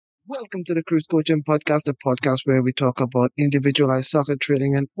Welcome to the Cruise Coaching Podcast, the podcast where we talk about individualized soccer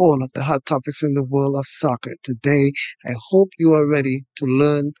training and all of the hot topics in the world of soccer. Today, I hope you are ready to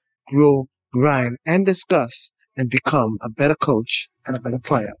learn, grow, grind, and discuss and become a better coach and a better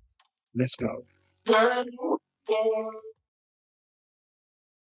player. Let's go.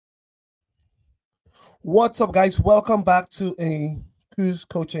 What's up, guys? Welcome back to a Cruise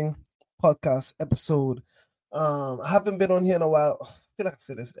Coaching Podcast episode. I haven't been on here in a while. I feel like I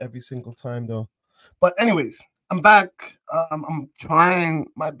say this every single time, though. But anyways, I'm back. I'm trying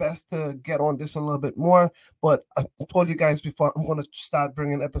my best to get on this a little bit more. But I told you guys before, I'm going to start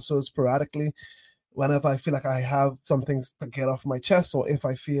bringing episodes sporadically whenever I feel like I have some things to get off my chest, or if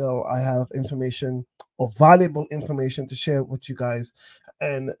I feel I have information or valuable information to share with you guys,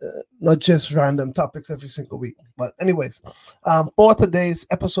 and not just random topics every single week. But anyways, for today's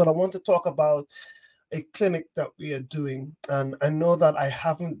episode, I want to talk about a clinic that we are doing. And I know that I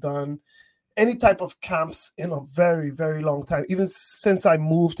haven't done any type of camps in a very, very long time, even since I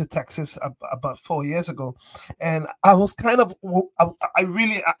moved to Texas about 4 years ago. And I was kind of, I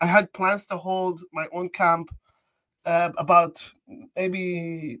had plans to hold my own camp about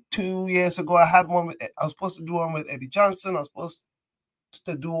maybe 2 years ago. I was supposed to do one with Eddie Johnson. I was supposed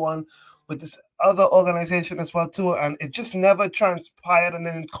to do one with this other organization as well too, and it just never transpired. And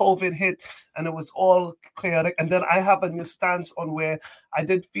then COVID hit and it was all chaotic. And then I have a new stance on where I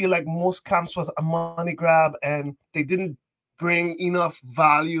did feel like most camps was a money grab and they didn't bring enough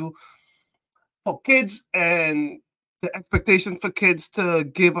value for kids, and the expectation for kids to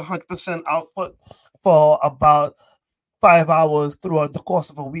give 100% output for about 5 hours throughout the course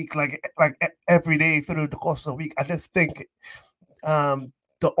of a week, like every day through the course of a week. I just think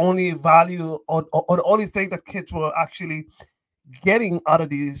the only value or the only thing that kids were actually getting out of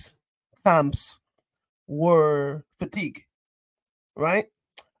these camps were fatigue, right?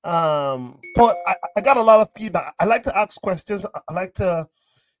 But I got a lot of feedback. I like to ask questions. I like to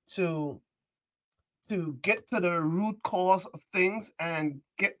get to the root cause of things and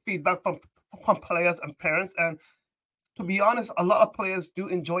get feedback from players and parents. And to be honest, a lot of players do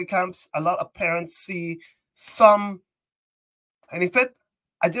enjoy camps. A lot of parents see some benefit.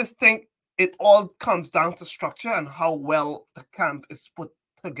 I just think it all comes down to structure and how well the camp is put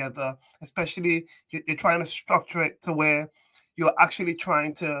together. Especially you're trying to structure it to where you're actually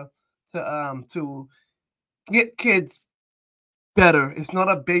trying to get kids better. It's not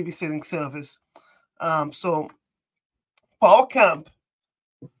a babysitting service. So for our camp,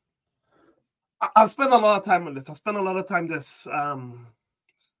 I spend a lot of time on this. I spend a lot of time just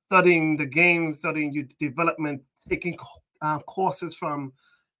studying the game, studying youth development, taking courses from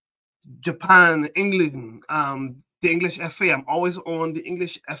Japan, England, the English FA. I'm always on the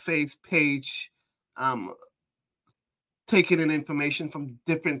English FA's page, taking in information from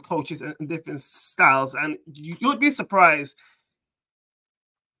different coaches and different styles. And you would be surprised,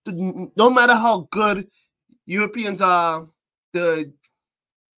 no matter how good Europeans are, the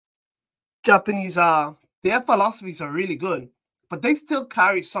Japanese are, their philosophies are really good, but they still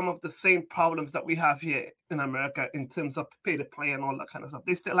carry some of the same problems that we have here in America in terms of pay to play and all that kind of stuff.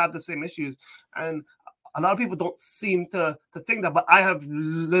 They still have the same issues. And a lot of people don't seem to think that, but I have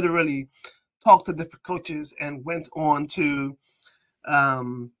literally talked to different coaches and went on to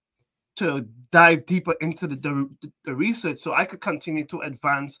dive deeper into the research so I could continue to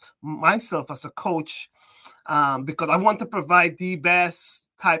advance myself as a coach, because I want to provide the best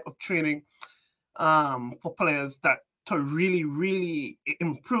type of training for players that to really, really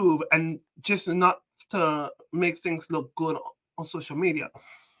improve and just not to make things look good on social media.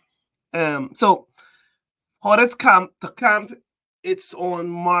 So for this camp, the camp, it's on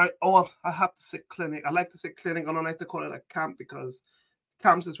March. Oh, I have to say clinic. I like to say clinic. I don't like to call it a camp because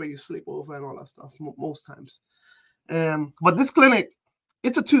camps is where you sleep over and all that stuff most times. But this clinic,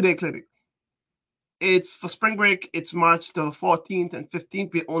 it's a 2-day clinic. It's for spring break. It's March the 14th and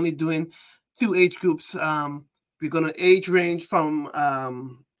 15th. We're only doing 2 age groups. We're going to age range from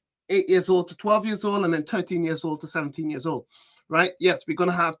 8 years old to 12 years old, and then 13 years old to 17 years old, right? Yes, we're going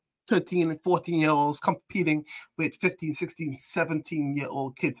to have 13 and 14-year-olds competing with 15, 16,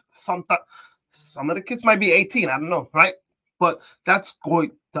 17-year-old kids. Some of the kids might be 18, I don't know, right? But that's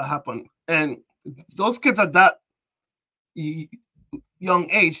going to happen. And those kids are that young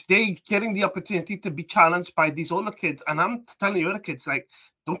age, they getting the opportunity to be challenged by these older kids. And I'm telling you, other kids, like,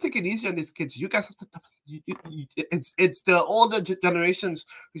 don't take it easy on these kids. You guys have to. It's the older generation's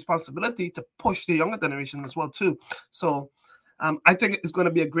responsibility to push the younger generation as well too. So, I think it's going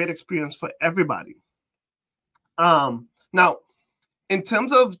to be a great experience for everybody. Now, in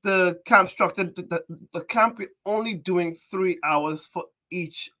terms of the camp structure, the camp we're only doing 3 hours for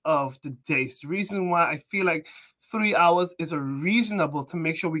each of the days. The reason why I feel like 3 hours is a reasonable to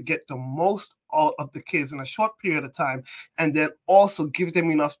make sure we get the most out of the kids in a short period of time, and then also give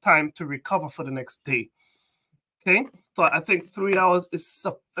them enough time to recover for the next day. Okay, so I think 3 hours is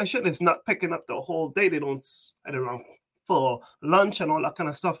sufficient. It's not picking up the whole day. They don't sit around for lunch and all that kind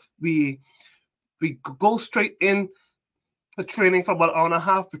of stuff. We go straight in to training for about an hour and a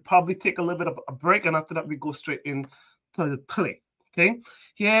half. We probably take a little bit of a break, and after that, we go straight in to the play. Okay,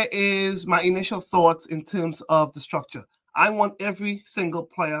 here is my initial thoughts in terms of the structure. I want every single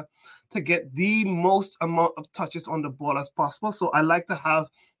player to get the most amount of touches on the ball as possible. So I like to have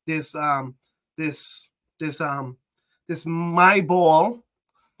this my ball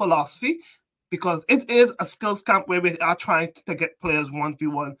philosophy, because it is a skills camp where we are trying to get players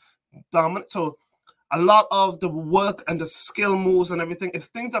 1v1 dominant. So a lot of the work and the skill moves and everything is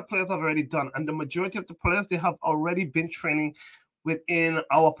things that players have already done. And the majority of the players, they have already been training within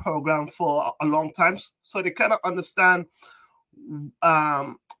our program for a long time. So they kind of understand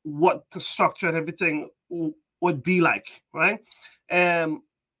what the structure and everything would be like, right?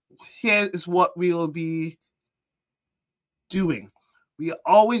 Here is what we will be doing. We are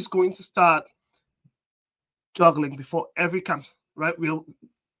always going to start juggling before every camp, right?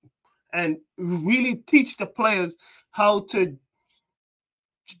 And really teach the players how to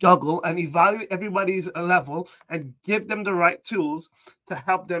juggle and evaluate everybody's level and give them the right tools to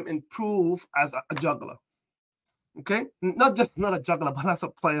help them improve as a juggler. Okay, not a juggler, but as a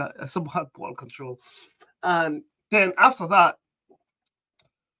player, as a ball control. And then after that,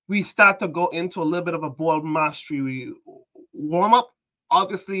 we start to go into a little bit of a ball mastery warm up.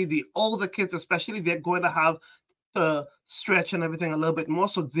 Obviously, the older kids, especially, they're going to have to stretch and everything a little bit more.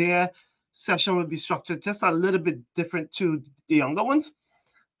 So their session will be structured just a little bit different to the younger ones.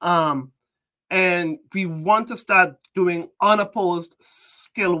 And we want to start doing unopposed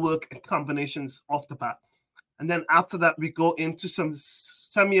skill work and combinations off the bat. And then after that, we go into some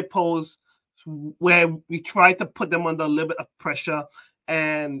semi-opposed where we try to put them under a little bit of pressure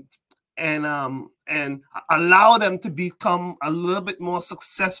and allow them to become a little bit more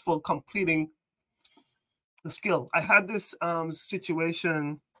successful completing the skill. I had this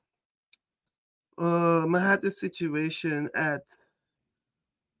situation. I had this situation at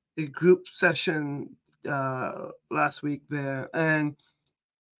a group session last week there, and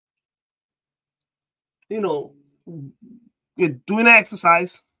you're doing an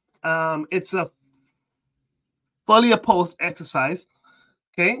exercise. It's a fully opposed exercise.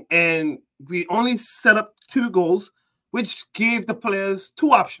 Okay, and we only set up 2 goals, which gave the players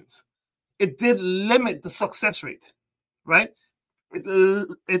 2 options. It did limit the success rate, right?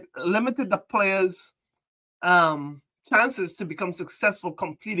 It limited the players' chances to become successful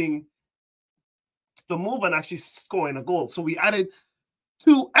completing the move and actually scoring a goal. So we added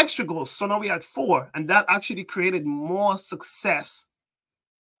 2 extra goals. So now we had 4, and that actually created more success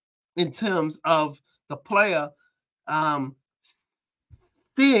in terms of the player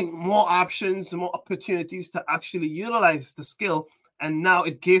seeing more options, more opportunities to actually utilize the skill. And now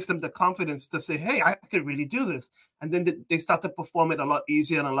it gives them the confidence to say, hey, I can really do this. And then they start to perform it a lot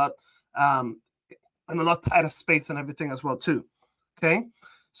easier and a lot tighter space and everything as well too. Okay.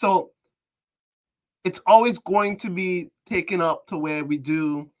 So it's always going to be taken up to where we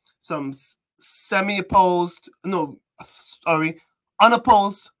do some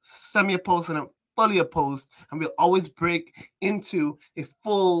unopposed, semi-opposed, and fully opposed. And we'll always break into a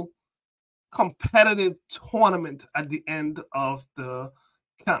full competitive tournament at the end of the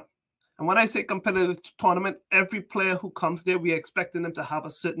camp. And when I say competitive tournament, every player who comes there, we're expecting them to have a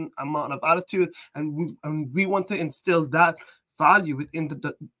certain amount of attitude, and we want to instill that value within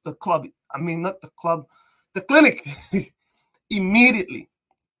the club. I mean, not the club, the clinic immediately.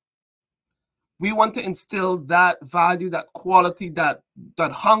 We want to instill that value, that quality, that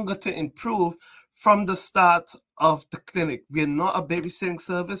hunger to improve from the start of the clinic. We're not a babysitting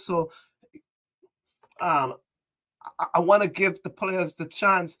service, so I want to give the players the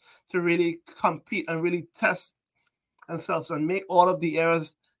chance to really compete and really test themselves and make all of the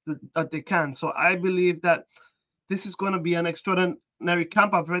errors that they can. So I believe that this is going to be an extraordinary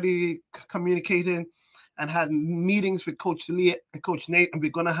camp. I've already communicated and had meetings with Coach Lee and Coach Nate, and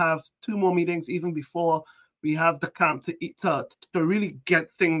we're going to have 2 more meetings even before we have the camp to really get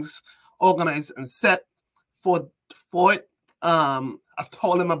things organized and set for it. I've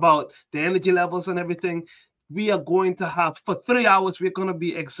told them about the energy levels and everything. We are going to have, for 3 hours, we're going to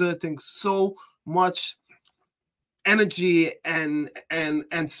be exerting so much energy and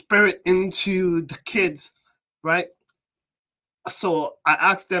spirit into the kids, right? So I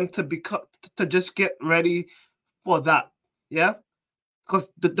asked them to just get ready for that, yeah? because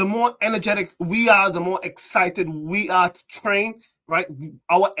the more energetic we are, the more excited we are to train, right?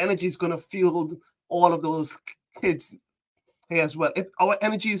 Our energy is going to fuel all of those kids here as well. If our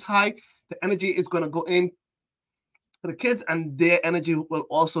energy is high, the energy is going to go in to the kids, and their energy will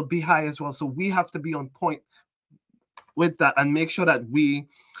also be high as well. So we have to be on point with that and make sure that we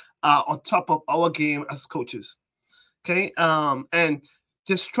are on top of our game as coaches. Okay. And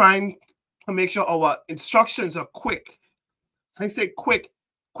just trying to make sure our instructions are quick. I say quick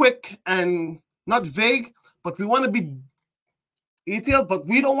and not vague, but we want to be detailed, but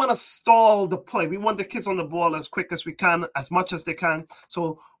we don't want to stall the play. We want the kids on the ball as quick as we can, as much as they can.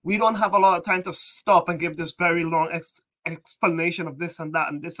 So we don't have a lot of time to stop and give this very long explanation of this and that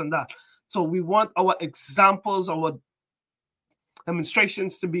and this and that. So we want our examples, our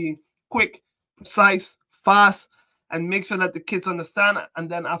demonstrations to be quick, precise, fast, and make sure that the kids understand.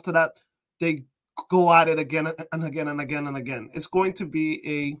 And then after that, they go at it again and again and again and again. It's going to be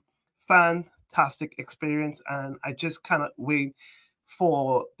a fantastic experience, and I just cannot wait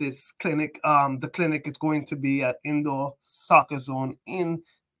for this clinic. The clinic is going to be at Indoor Soccer Zone in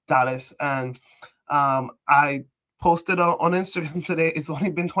Dallas, and I posted on Instagram today. It's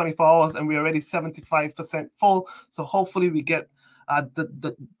only been 24 hours, and we're already 75% full. So hopefully we get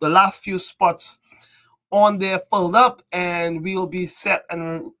the last few spots on there filled up, and we'll be set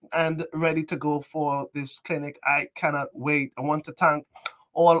and ready to go for this clinic. I cannot wait. I want to thank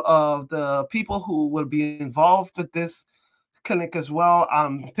all of the people who will be involved with this clinic as well.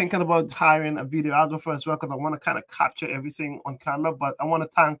 I'm thinking about hiring a videographer as well, because I want to kind of capture everything on camera. But I want to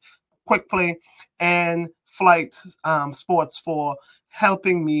thank Quick Play and Flight Sports for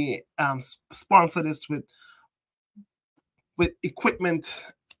helping me sponsor this with equipment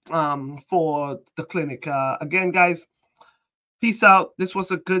for the clinic. Again, guys, peace out. This was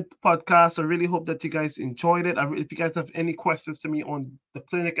a good podcast. I really hope that you guys enjoyed it. If you guys have any questions to me on the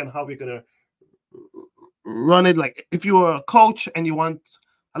clinic and how we're gonna run it, like if you are a coach and you want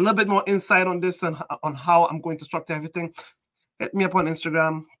a little bit more insight on this and on how I'm going to structure everything, hit me up on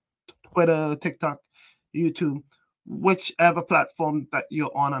Instagram, Twitter, TikTok, YouTube, whichever platform that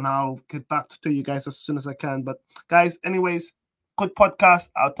you're on, and I'll get back to you guys as soon as I can. But guys, anyways, good podcast.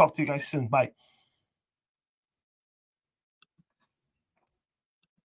 I'll talk to you guys soon. Bye.